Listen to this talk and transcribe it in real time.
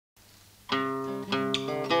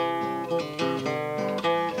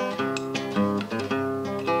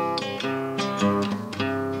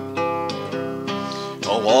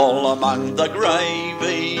among the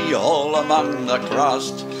gravy, all among the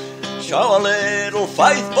crust. Show a little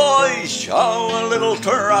faith, boys, show a little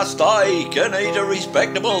trust. I can eat a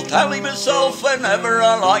respectable tally myself whenever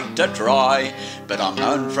I like to try, but I'm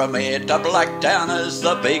known from here to Blacktown as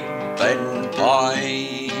the Big Ben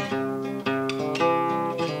Pie.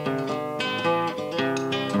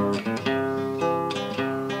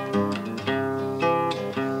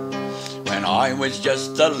 I was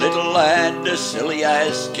just a little lad, as silly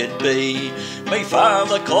as could be. Me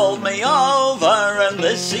father called me over, and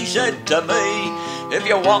this he said to me: if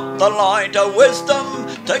you want the light of wisdom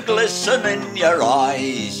to glisten in your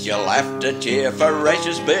eyes, you'll have to cheer for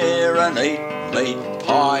Rash's beer and eat meat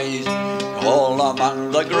pies. All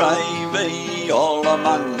among the gravy, all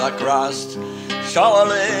among the crust. Show a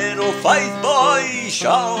little faith, boys, show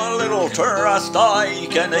a little trust. I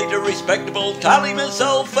can eat a respectable tally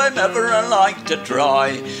myself whenever I like to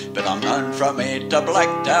try, but I'm known from here to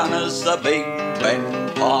Blacktown as the Big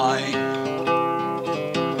Ben Pie.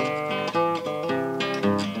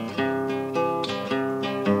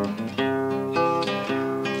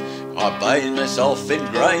 I bathe myself in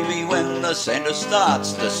gravy when the centre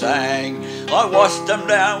starts to sag. I washed them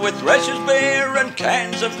down with Rash's beer and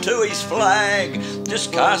cans of Tooheys flag.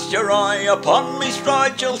 Just cast your eye upon me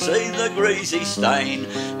stride, you'll see the greasy stain.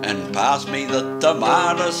 And pass me the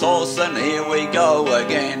tomato sauce, and here we go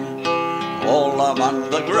again. All among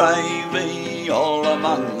the gravy, all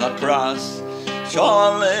among the crust. Show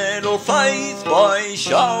a little faith, boys,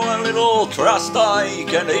 show a little trust. I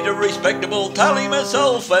can eat a respectable tally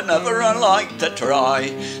myself whenever I like to try,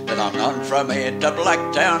 but I'm known from here to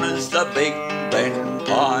Blacktown as the Big Ben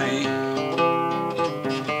Pie.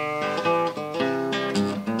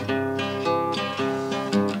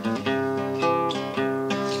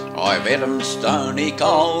 I've ate 'em stony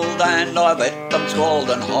cold, and I've ate 'em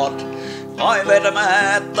scalding hot. I've ate 'em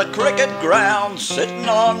at the cricket ground, sitting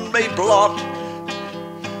on me blot.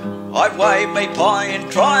 I've waved me pie in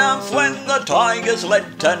triumph when the Tigers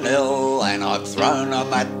led to 0, and I've thrown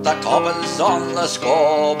 'em at the Cobbers on the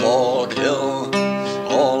scoreboard hill.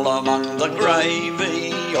 All among the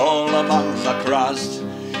gravy, all among the crust.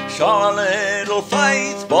 Show a little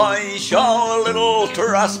faith, boys, show a little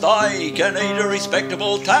trust. I can eat a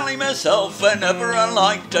respectable tally myself whenever I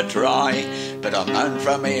like to try, but I'm known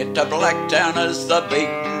from here to Blacktown as the Big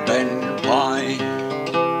Ben Pie.